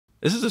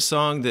This is a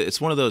song that, it's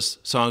one of those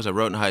songs I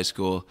wrote in high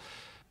school.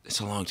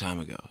 It's a long time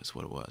ago, is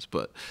what it was.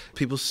 But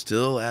people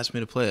still ask me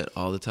to play it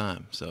all the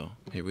time. So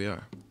here we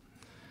are.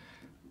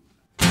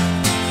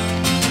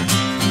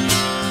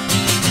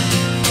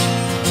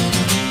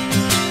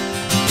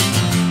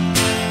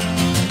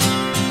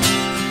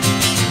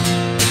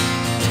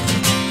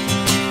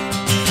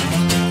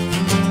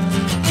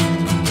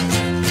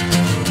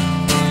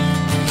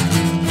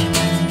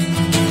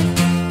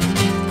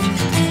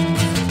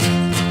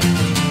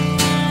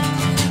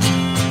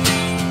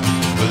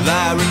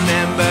 I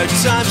remember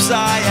times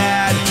I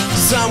had.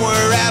 Some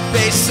were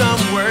happy, some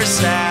were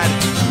sad.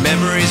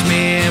 Memories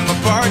me and my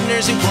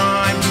partners in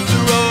crime,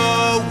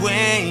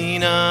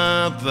 throwing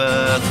up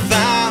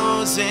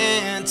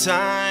 1,000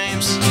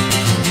 times.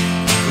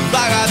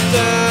 I got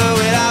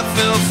through it, I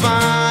feel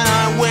fine.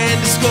 I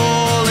went to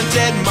school and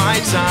did my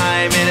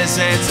time. In a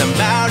sense I'm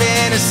out,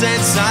 in a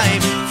sense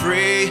I'm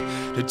free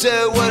to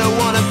do what I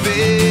wanna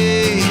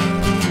be.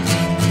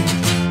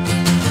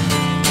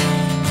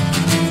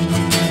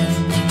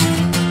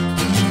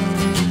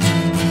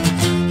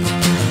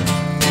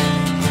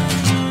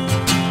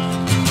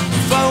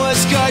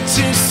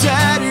 To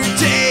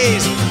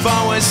Saturdays, if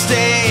I was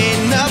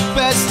staying up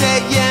as day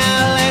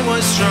yelling,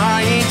 was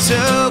trying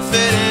to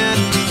fit in.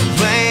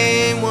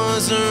 Blame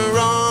was the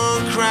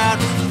wrong crowd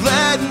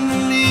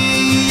letting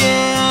me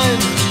in.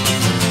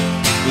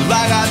 Well,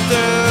 I got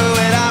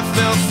through it, I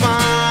felt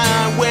fine.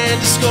 I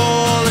went to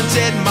school and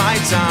did my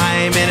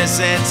time. In a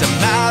sense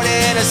I'm out,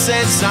 in a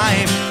sense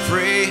I'm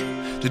free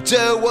to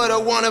do what I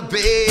wanna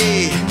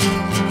be.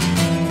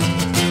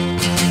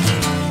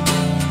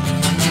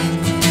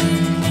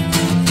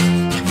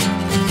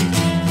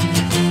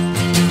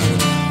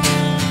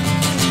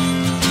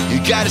 You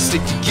gotta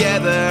stick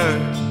together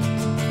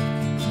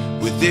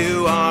with who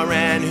you are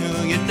and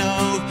who you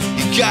know.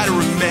 You gotta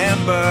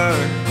remember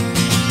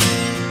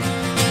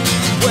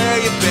where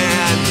you've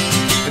been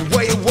and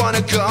where you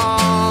wanna go.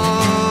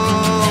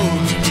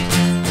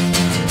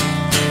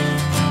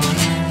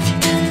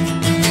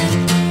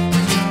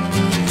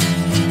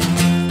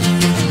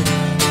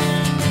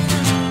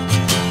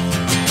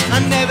 I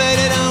never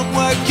did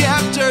homework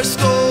after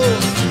school,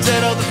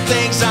 did all the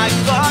things I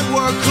thought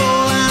were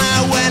cool, and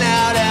I went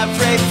out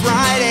every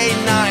Friday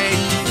night.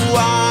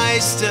 I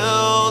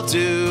still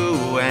do.